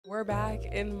We're back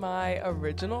in my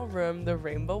original room. The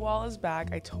rainbow wall is back.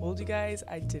 I told you guys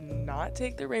I did not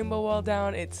take the rainbow wall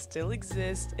down. It still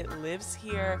exists. It lives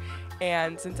here.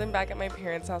 And since I'm back at my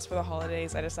parents' house for the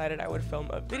holidays, I decided I would film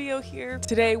a video here.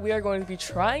 Today, we are going to be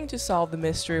trying to solve the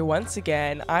mystery once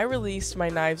again. I released my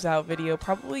Knives Out video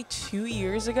probably 2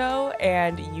 years ago,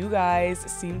 and you guys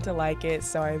seem to like it.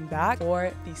 So I'm back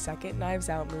for the second Knives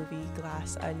Out movie,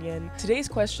 Glass Onion. Today's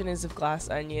question is if Glass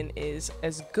Onion is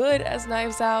as good as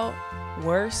Knives Out,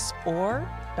 worse, or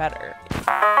better.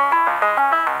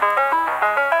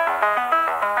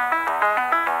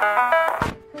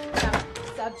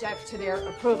 Subject to their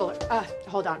approval.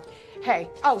 Hold on. Hey.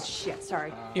 Oh shit.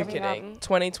 Sorry. You're kidding.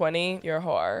 2020. You're a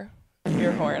whore.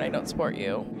 You're a whore, and I don't support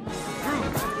you.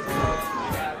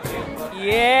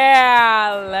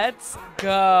 Yeah, let's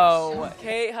go.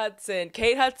 Kate Hudson.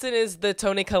 Kate Hudson is the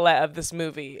Toni Collette of this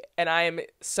movie, and I am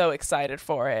so excited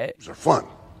for it. These are fun.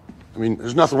 I mean,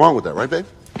 there's nothing wrong with that, right, babe?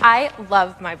 I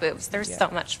love my boobs. They're so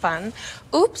much fun.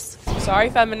 Oops. Sorry,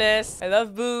 feminists. I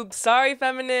love boobs. Sorry,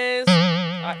 feminists.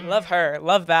 I love her.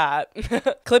 Love that.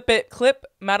 Clip it. Clip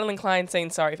Madelyn Cline saying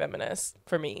sorry, feminists.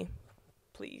 For me.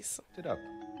 Please. Sit up.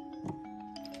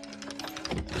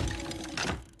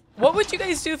 What would you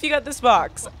guys do if you got this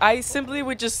box? I simply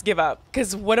would just give up.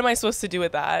 Because what am I supposed to do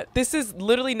with that? This is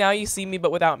literally Now You See Me,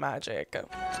 but without magic.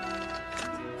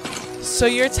 So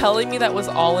you're telling me that was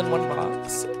all in one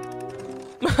box?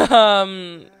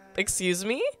 Excuse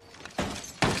me?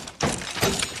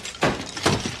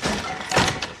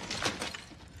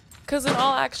 Because in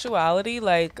all actuality,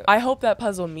 like, I hope that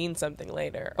puzzle means something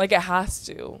later. Like, it has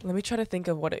to. Let me try to think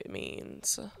of what it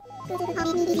means. I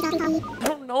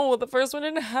don't know. The first one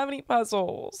didn't have any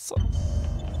puzzles.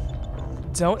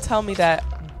 Don't tell me that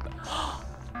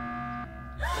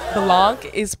Blanc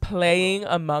is playing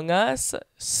Among Us.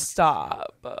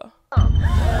 Stop.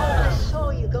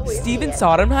 Steven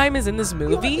Soderheim is in this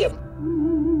movie?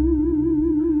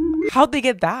 How'd they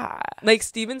get that? Like,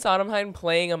 Steven Soderheim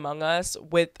playing Among Us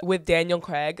with Daniel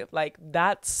Craig, like,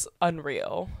 that's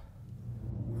unreal.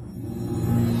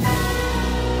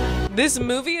 This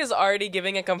movie is already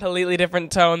giving a completely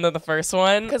different tone than the first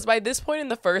one. Because by this point in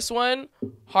the first one,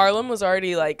 Harlem was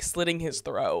already like slitting his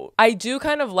throat. I do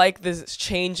kind of like this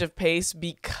change of pace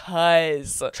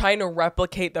because trying to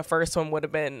replicate the first one would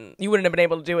have been, you wouldn't have been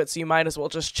able to do it. So you might as well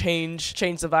just change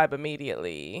the vibe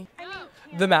immediately.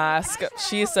 The mask.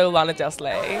 She is so Lana Del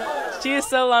Slay. She is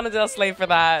so Lana Del Slay for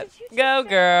that. Go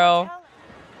girl.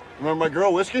 Remember my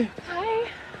girl, Whiskey? Hi.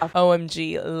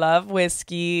 OMG. Love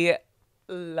Whiskey.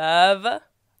 Love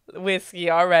Whiskey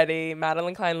already.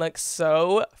 Madelyn Cline looks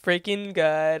so freaking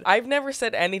good. I've never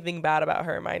said anything bad about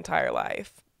her in my entire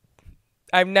life.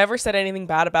 I've never said anything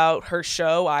bad about her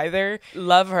show either.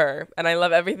 Love her, and I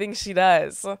love everything she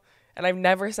does. And I've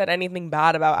never said anything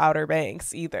bad about Outer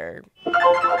Banks either.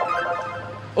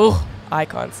 Oh,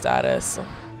 icon status.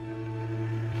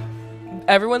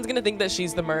 Everyone's gonna think that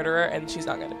she's the murderer, and she's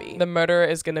not gonna be. The murderer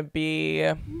is gonna be...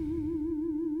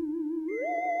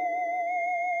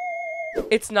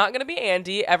 It's not gonna be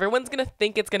Andy. Everyone's gonna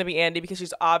think it's gonna be Andy because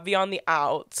she's obvi on the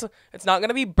outs. It's not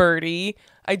gonna be Birdie.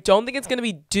 I don't think it's gonna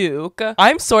be Duke.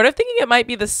 I'm sort of thinking it might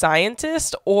be the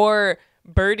scientist or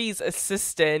Birdie's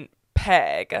assistant,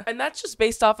 Peg. And that's just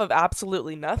based off of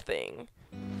absolutely nothing.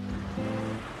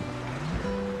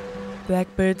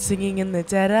 Blackbird singing in the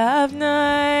dead of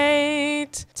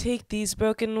night. Take these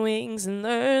broken wings and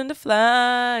learn to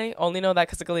fly. Only know that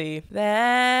because of Glee.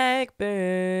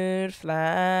 Blackbird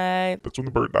fly. That's when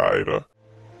the bird died.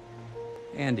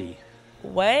 Andy.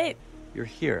 What? You're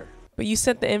here. But you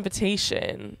sent the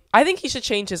invitation. I think he should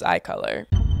change his eye color.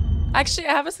 Actually,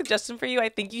 I have a suggestion for you. I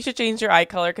think you should change your eye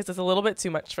color because it's a little bit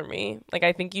too much for me. Like,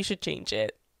 I think you should change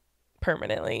it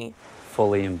permanently.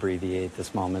 Fully abbreviate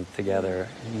this moment together.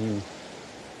 I mean,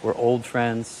 we're old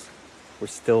friends. We're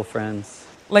still friends.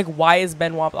 Like, why is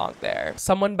Benoit Blanc there?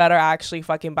 Someone better actually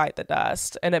fucking bite the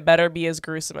dust. And it better be as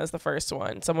gruesome as the first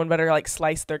one. Someone better, like,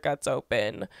 slice their guts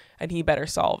open. And he better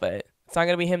solve it. It's not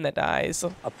gonna be him that dies.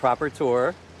 A proper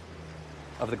tour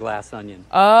of the Glass Onion.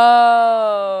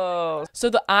 Oh. So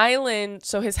the island,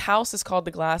 so his house is called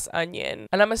the Glass Onion.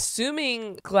 And I'm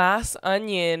assuming Glass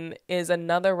Onion is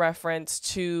another reference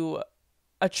to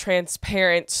a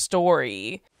transparent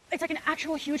story. It's like an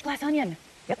actual huge glass onion.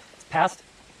 Yep. It's past,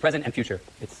 present, and future.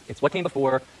 It's what came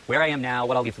before, where I am now,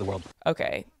 what I'll leave to the world.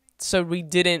 Okay. So we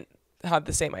didn't have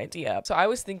the same idea. So I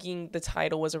was thinking the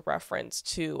title was a reference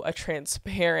to a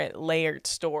transparent, layered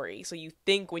story. So you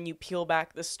think when you peel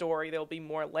back the story, there'll be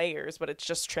more layers, but it's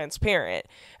just transparent.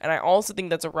 And I also think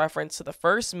that's a reference to the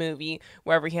first movie,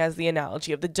 wherever he has the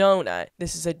analogy of the donut.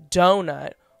 This is a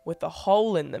donut with a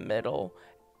hole in the middle.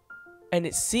 And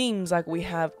it seems like we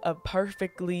have a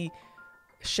perfectly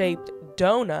shaped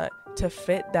donut to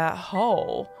fit that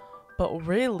hole. But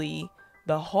really,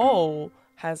 the hole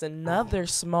has another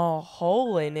small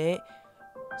hole in it.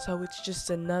 So it's just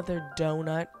another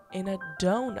donut in a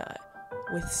donut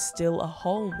with still a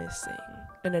hole missing.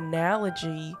 An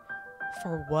analogy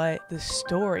for what the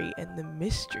story and the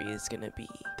mystery is gonna be.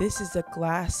 This is a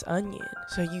glass onion,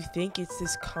 so you think it's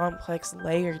this complex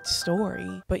layered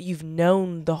story, but you've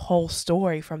known the whole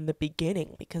story from the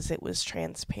beginning because it was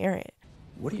transparent.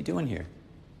 What are you doing here?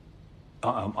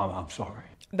 I'm sorry.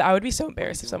 I would be so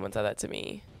embarrassed if someone said that to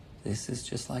me. This is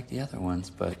just like the other ones,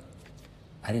 but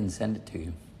I didn't send it to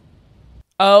you.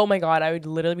 Oh my God, I would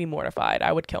literally be mortified.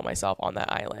 I would kill myself on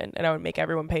that island and I would make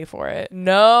everyone pay for it.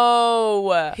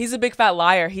 No, he's a big fat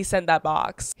liar. He sent that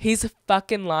box. He's a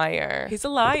fucking liar. He's a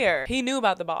liar. He knew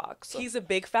about the box. He's a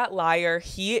big fat liar.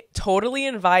 He totally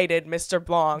invited Mr.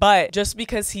 Blanc, but just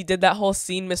because he did that whole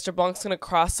scene, Mr. Blanc's gonna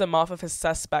cross him off of his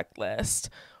suspect list.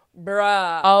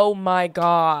 Bruh. Oh my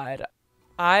God.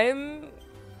 I'm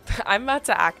about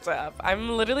to act up. I'm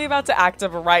literally about to act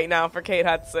up right now for Kate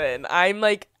Hudson. I'm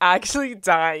like actually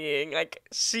dying. Like,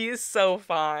 she is so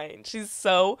fine. She's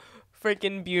so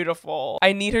freaking beautiful.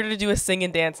 I need her to do a sing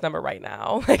and dance number right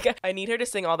now. Like, I need her to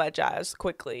sing all that jazz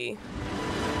quickly.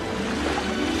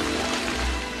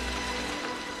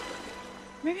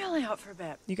 Maybe I'll lay out for a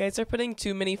bit. You guys are putting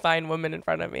too many fine women in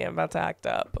front of me. I'm about to act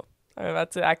up. I'm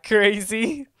about to act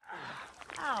crazy.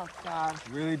 Oh, God.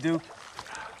 Really, Duke?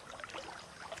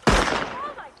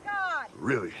 Oh, my God.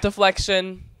 Really?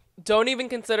 Deflection. Don't even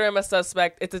consider him a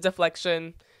suspect. It's a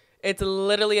deflection. It's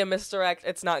literally a misdirect.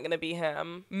 It's not going to be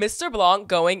him. Mr. Blanc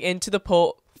going into the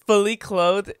pool fully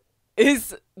clothed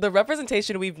is the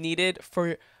representation we've needed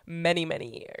for many,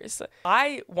 many years.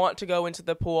 I want to go into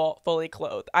the pool fully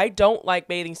clothed. I don't like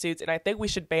bathing suits, and I think we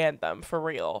should ban them for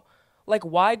real. Like,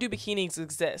 why do bikinis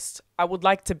exist? I would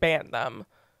like to ban them.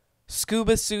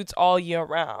 Scuba suits all year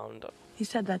round. He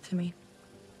said that to me.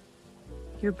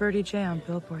 You're Birdie J on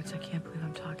billboards. I can't believe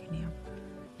I'm talking to you.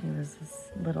 It was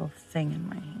this little thing in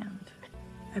my hand.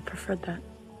 I preferred that.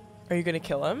 Are you gonna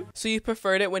kill him? So you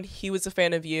preferred it when he was a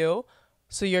fan of you,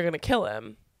 so you're gonna kill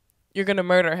him. You're gonna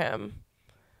murder him.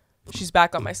 She's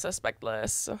back on my suspect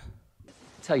list. I'll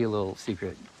tell you a little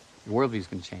secret. Your worldview's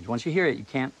gonna change. Once you hear it, you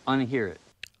can't unhear it.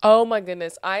 Oh my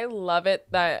goodness. I love it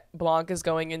that Blanc is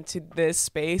going into this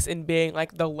space and being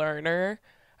like the learner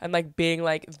and like being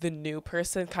like the new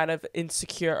person, kind of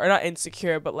insecure, or not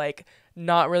insecure, but like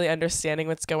not really understanding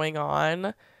what's going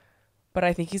on. But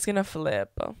I think he's gonna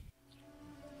flip. Are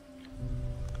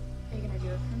you gonna do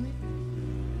it for me?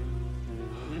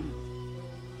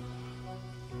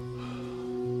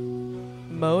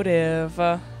 Motive.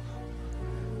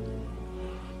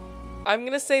 I'm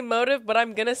gonna say motive, but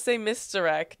I'm gonna say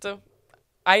misdirect.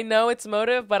 I know it's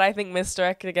motive, but I think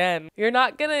misdirect again. You're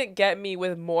not gonna get me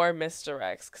with more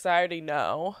misdirects, because I already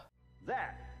know.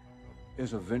 That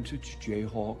is a vintage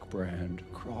Jayhawk brand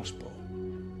crossbow.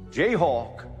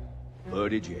 Jayhawk,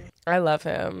 Birdie J. I love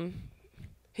him.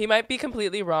 He might be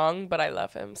completely wrong, but I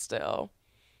love him still.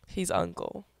 He's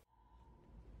uncle.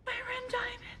 My red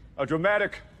diamond. A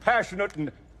dramatic, passionate,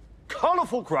 and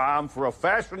colorful crime for a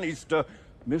fashionista,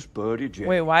 Miss Birdie J.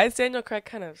 Wait, why is Daniel Craig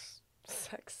kind of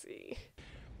sexy?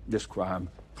 This crime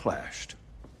clashed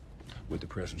with the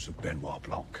presence of Benoit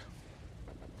Blanc.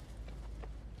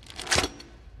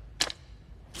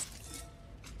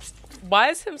 Why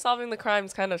is him solving the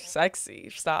crimes kind of sexy?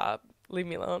 Stop. Leave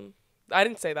me alone. I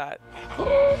didn't say that.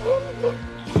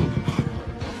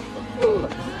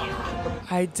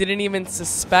 I didn't even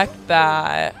suspect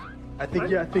that. I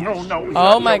think. Oh, no.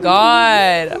 Oh my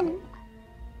god.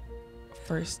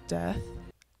 First death.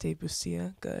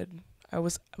 Bautista. Good. I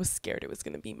was scared it was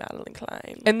going to be Madelyn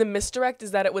Cline. And the misdirect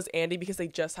is that it was Andy because they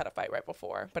just had a fight right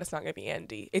before. But it's not going to be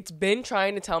Andy. It's been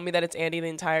trying to tell me that it's Andy the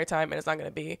entire time, and it's not going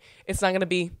to be. It's not going to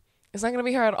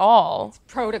be her at all.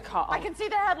 Protocol. I can see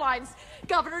the headlines.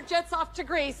 Governor jets off to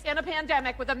Greece in a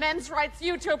pandemic with a men's rights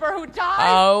YouTuber who died.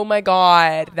 Oh my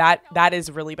god. That is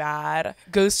really bad.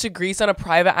 Goes to Greece on a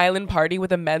private island party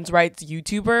with a men's rights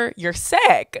YouTuber. You're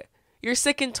sick. You're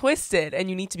sick and twisted, and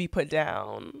you need to be put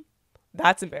down.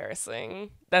 That's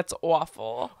embarrassing. That's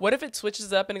awful. What if it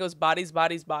switches up and it goes bodies,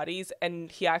 bodies, bodies,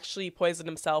 and he actually poisoned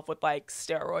himself with like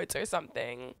steroids or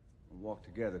something? Walk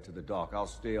together to the dock. I'll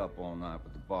stay up all night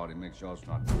with the body. Make sure it's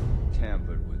not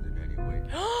tampered with in any way.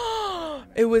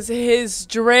 It was his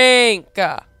drink.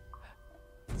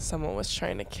 Someone was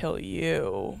trying to kill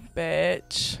you,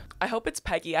 bitch. I hope it's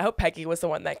Peggy. I hope Peggy was the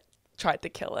one that tried to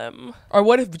kill him. Or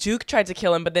what if Duke tried to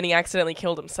kill him, but then he accidentally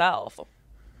killed himself?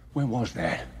 When was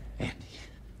that, Andy?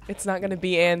 It's not gonna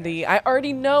be Andy. I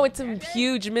already know it's a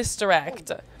huge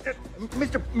misdirect.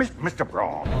 Mr.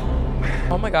 Braun.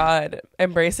 Oh my god.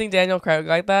 Embracing Daniel Craig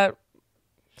like that?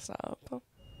 Stop.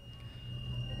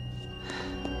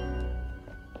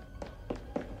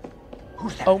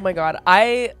 Oh my god.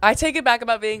 I take it back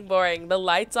about being boring. The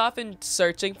lights off and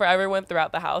searching for everyone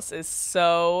throughout the house is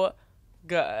so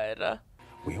good.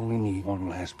 We only need one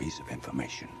last piece of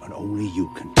information, and only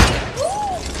you can.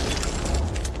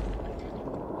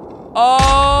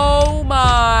 Oh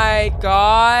my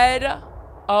god.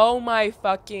 Oh my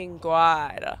fucking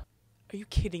god. Are you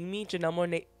kidding me? Janelle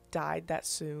Monae died that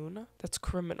soon? That's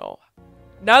criminal.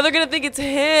 Now they're gonna think it's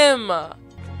him.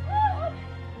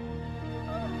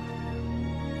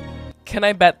 Can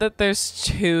I bet that there's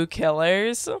 2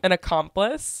 killers? An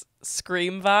accomplice?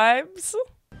 Scream vibes?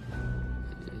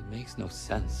 It makes no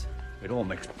sense. It all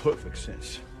makes perfect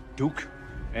sense. Duke,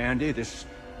 Andy, this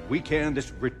weekend,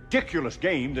 this ridiculous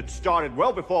game that started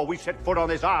well before we set foot on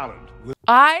this island.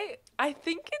 I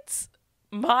think it's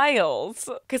Miles.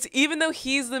 Because even though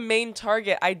he's the main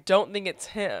target, I don't think it's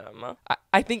him.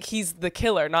 I think he's the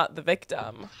killer, not the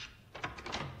victim.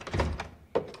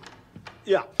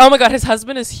 Yeah. Oh my god, his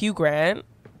husband is Hugh Grant.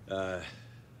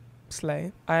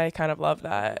 Slay. I kind of love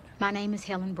that. My name is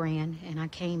Helen Brand, and I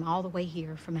came all the way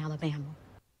here from Alabama.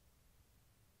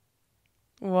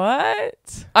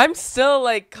 What? I'm still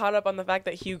like caught up on the fact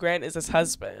that Hugh Grant is his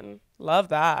husband. Love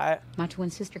that. My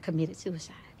twin sister committed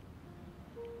suicide.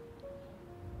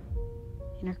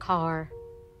 In her car.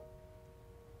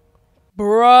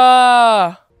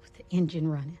 Bruh. With the engine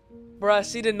running. Bruh,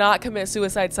 she did not commit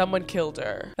suicide. Someone killed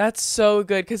her. That's so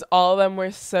good because all of them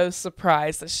were so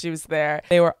surprised that she was there.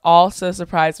 They were all so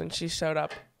surprised when she showed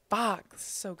up. Fuck, this is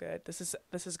so good. This is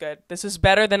good. This is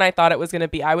better than I thought it was going to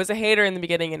be. I was a hater in the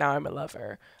beginning and now I'm a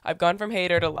lover. I've gone from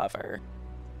hater to lover.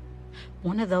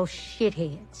 One of those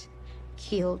shitheads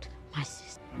killed my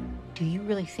sister. Do you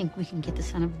really think we can get the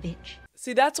son of a bitch?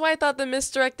 See, that's why I thought the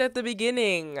misdirect at the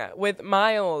beginning with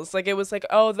Miles. Like, it was like,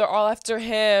 oh, they're all after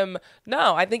him.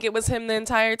 No, I think it was him the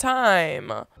entire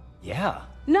time. Yeah.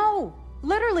 No,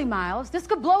 literally, Miles. This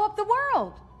could blow up the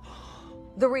world.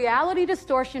 The reality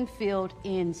distortion field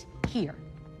ends here.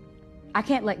 I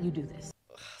can't let you do this.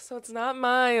 So it's not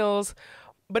Miles.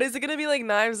 But is it going to be like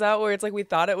Knives Out where it's like we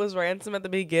thought it was Ransom at the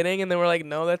beginning and then we're like,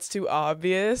 no, that's too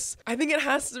obvious? I think it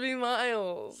has to be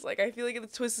Miles. Like, I feel like the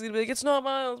twist is going to be like, it's not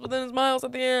Miles, but then it's Miles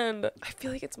at the end. I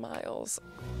feel like it's Miles.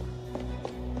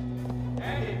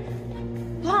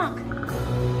 Blanc!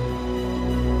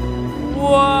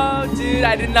 Whoa, dude,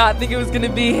 I did not think it was going to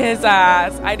be his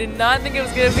ass. I did not think it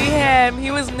was going to be him.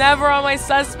 He was never on my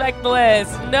suspect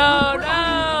list. No,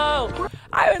 no.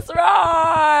 I was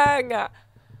wrong.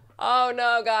 Oh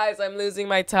no, guys, I'm losing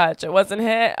my touch. It wasn't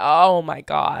him. Oh my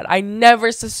god. I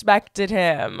never suspected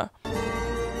him.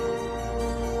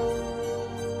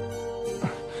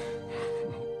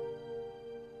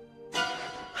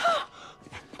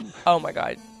 Oh my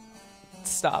god.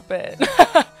 Stop it.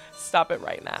 Stop it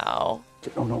right now.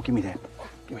 Oh, no, give me that.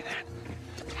 Give me that.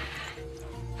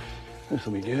 This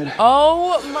will be good.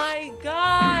 Oh my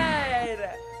god.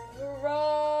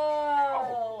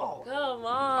 Bro. Come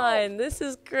on. This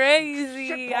is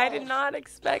crazy. I did not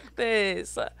expect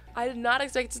this. I did not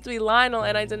expect it to be Lionel,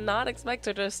 and I did not expect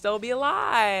her to still be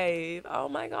alive. Oh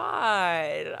my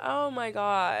god. Oh my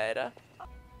god.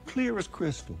 Clear as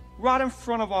crystal. Right in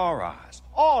front of our eyes.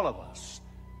 All of us.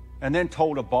 And then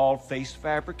told a bald-faced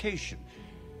fabrication.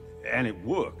 And it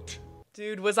worked.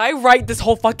 Dude, was I right this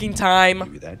whole fucking time?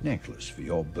 Give you that necklace for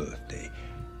your birthday.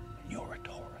 And you're a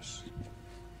Taurus.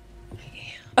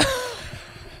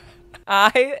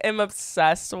 I am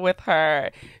obsessed with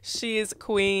her. She is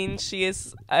queen. She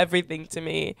is everything to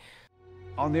me.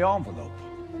 On the envelope.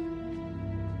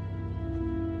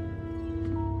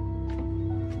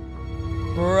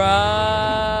 Bro.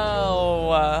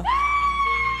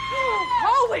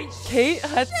 Holy Kate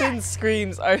Hudson's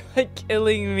screams are like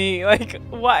killing me. Like,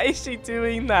 why is she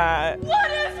doing that? What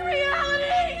is reality?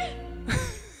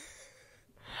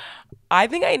 I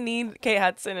think I need Kate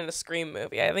Hudson in a Scream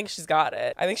movie. I think she's got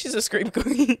it. I think she's a Scream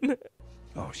queen.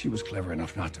 Oh, she was clever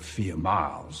enough not to fear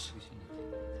Miles.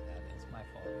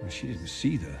 Well, she didn't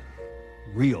see the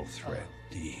real threat,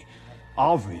 the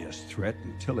obvious threat,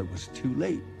 until it was too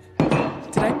late.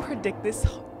 Did I predict this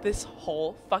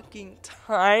whole fucking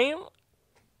time?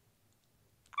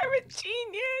 I'm a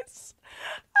genius.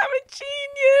 I'm a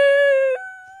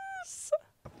genius.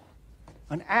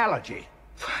 An allergy.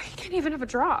 He can't even have a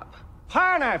drop.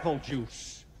 Pineapple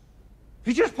juice.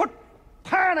 He just put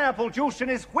pineapple juice in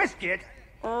his whiskey.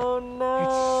 Oh no.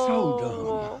 It's so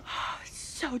dumb.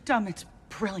 So dumb, it's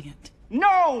brilliant.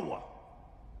 No!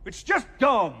 It's just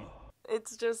dumb.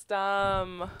 It's just dude,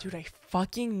 I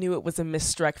fucking knew it was a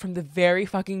misdirect from the very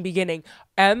fucking beginning.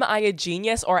 Am I a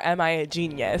genius or am I a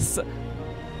genius?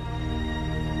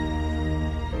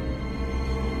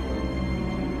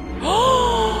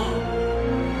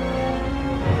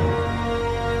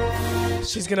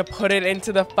 She's gonna put it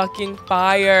into the fucking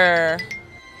fire.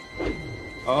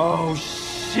 Oh,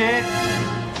 shit.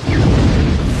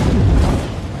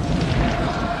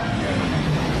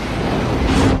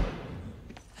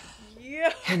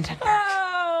 Yeah.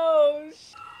 Oh,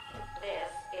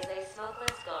 This is a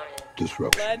smokeless garden.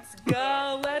 Disruption. let's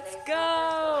go. Let's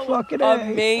go. Fucking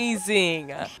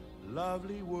amazing.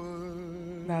 Lovely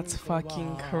word. That's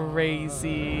fucking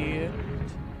crazy.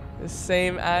 The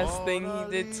same ass thing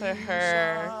he did to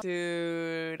her.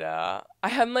 Dude,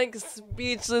 I'm like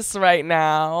speechless right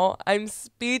now. I'm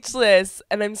speechless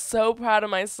and I'm so proud of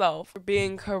myself for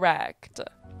being correct.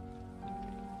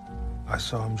 I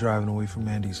saw him driving away from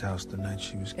Andy's house the night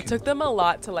she was killed. It took them a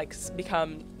lot to like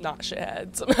become not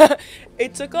shitheads.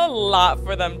 It took a lot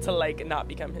for them to like not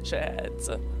become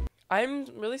shitheads. I'm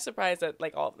really surprised that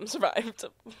like all of them survived.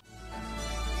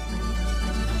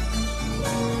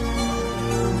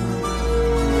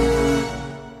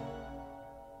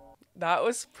 That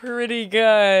was pretty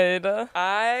good.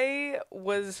 I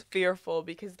was fearful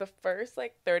because the first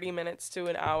like 30 minutes to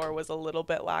an hour was a little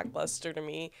bit lackluster to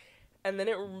me. And then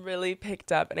it really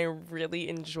picked up and I really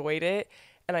enjoyed it.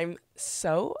 And I'm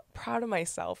so proud of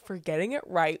myself for getting it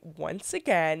right once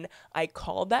again. I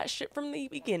called that shit from the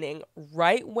beginning,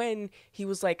 right when he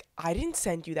was like, I didn't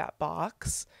send you that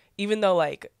box. Even though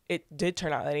like it did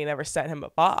turn out that he never sent him a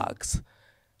box.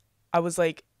 I was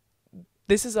like,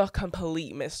 this is a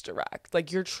complete misdirect.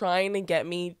 Like, you're trying to get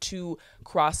me to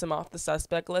cross him off the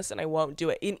suspect list and I won't do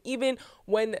it. And even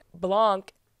when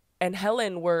Blanc and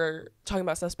Helen were talking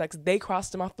about suspects, they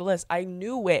crossed him off the list. I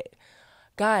knew it.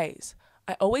 Guys,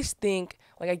 I always think,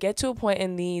 like, I get to a point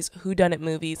in these whodunit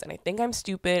movies and I think I'm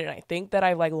stupid and I think that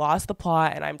I've, like, lost the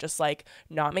plot and I'm just, like,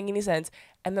 not making any sense.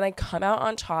 And then I come out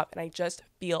on top and I just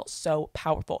feel so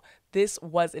powerful. This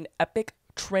was an epic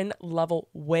Trin level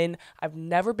win. I've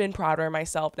never been prouder of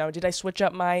myself. Now, did I switch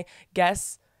up my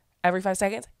guess every 5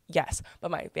 seconds? Yes.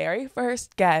 But my very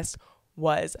first guess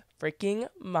was freaking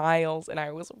Miles, and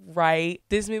I was right.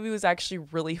 This movie was actually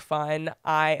really fun.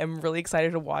 I am really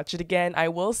excited to watch it again. I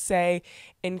will say,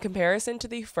 in comparison to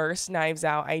the first Knives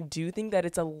Out, I do think that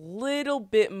it's a little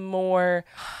bit more,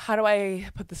 how do I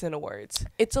put this into words?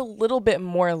 It's a little bit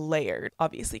more layered,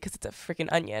 obviously, because it's a freaking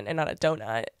onion and not a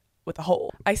donut with a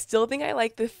hole. I still think I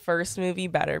like the first movie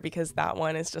better because that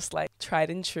one is just like tried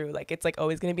and true. Like, it's like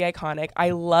always going to be iconic. I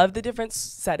love the different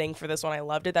setting for this one. I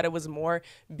loved it that it was more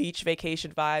beach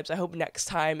vacation vibes. I hope next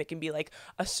time it can be like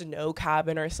a snow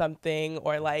cabin or something,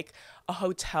 or like a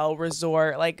hotel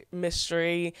resort like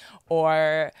mystery,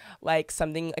 or like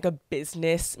something like a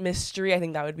business mystery. I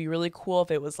think that would be really cool if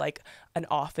it was like an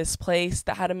office place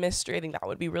that had a mystery. I think that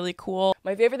would be really cool.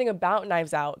 My favorite thing about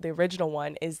Knives Out, the original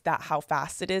one, is that how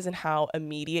fast it is and how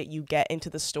immediate you get into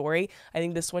the story. I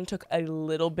think this one took a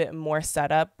little bit more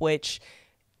setup, which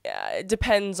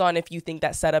depends on if you think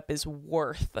that setup is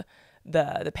worth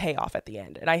the payoff at the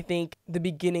end. And I think the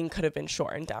beginning could have been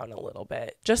shortened down a little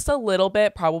bit, just a little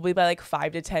bit, probably by like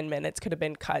 5 to 10 minutes could have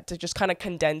been cut to just kind of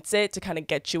condense it, to kind of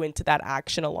get you into that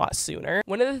action a lot sooner.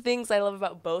 One of the things I love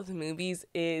about both movies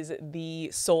is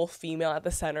the sole female at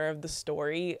the center of the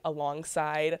story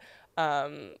alongside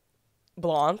Blanc.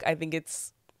 I think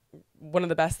it's one of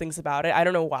the best things about it. I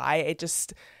don't know why. It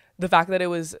just, the fact that it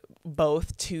was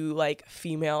both two like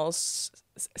females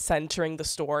centering the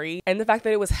story, and the fact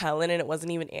that it was Helen and it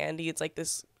wasn't even Andy. It's like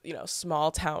this, you know,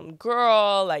 small town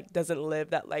girl, like doesn't live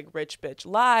that like rich bitch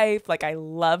life. Like, I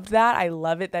love that. I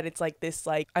love it that it's like this,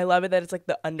 like, I love it that it's like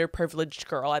the underprivileged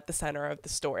girl at the center of the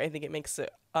story. I think it makes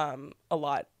it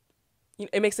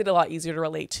it makes it a lot easier to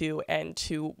relate to and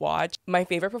to watch. My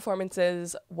favorite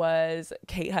performances was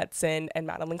Kate Hudson and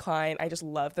Madelyn Cline. I just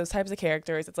love those types of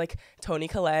characters. It's like Toni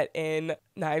Collette in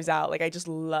Knives Out. Like, I just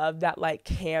love that like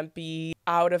campy,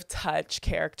 out of touch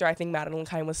character. I think Madelyn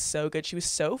Cline was so good. She was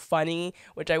so funny,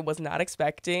 which I was not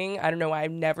expecting. I don't know why.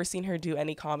 I've never seen her do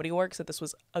any comedy work, so this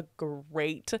was a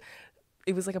great,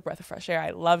 it was like a breath of fresh air.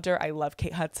 I loved her. I love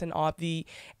Kate Hudson,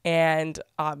 and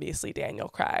obviously Daniel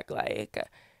Craig. Like,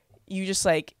 you just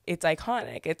like, it's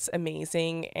iconic, it's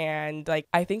amazing. And like,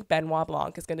 I think Benoit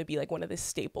Blanc is going to be like one of the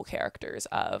staple characters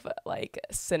of like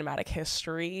cinematic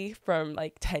history from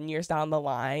like 10 years down the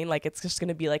line. Like, it's just going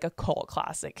to be like a cult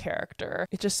classic character.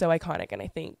 It's just so iconic, and I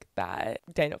think that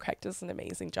Daniel Craig does an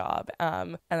amazing job.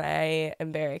 And I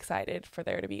am very excited for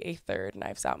there to be a third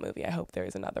Knives Out movie. I hope there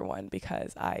is another one,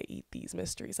 because I eat these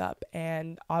mysteries up,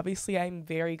 and obviously I'm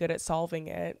very good at solving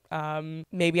it.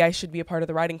 Maybe I should be a part of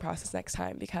the writing process next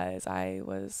time, because I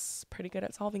was pretty good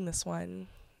at solving this one.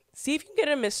 See if you can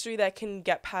get a mystery that can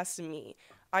get past me.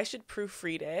 I should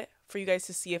proofread it for you guys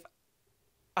to see if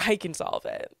I can solve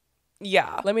it.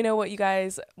 Yeah, let me know what you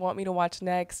guys want me to watch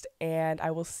next, and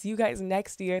I will see you guys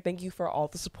next year. Thank you for all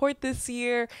the support this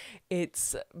year.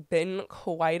 It's been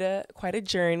quite a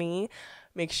journey.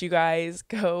 Make sure you guys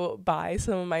go buy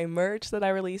some of my merch that I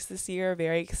released this year.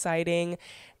 Very exciting.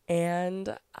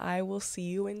 And I will see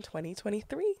you in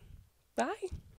 2023. Bye.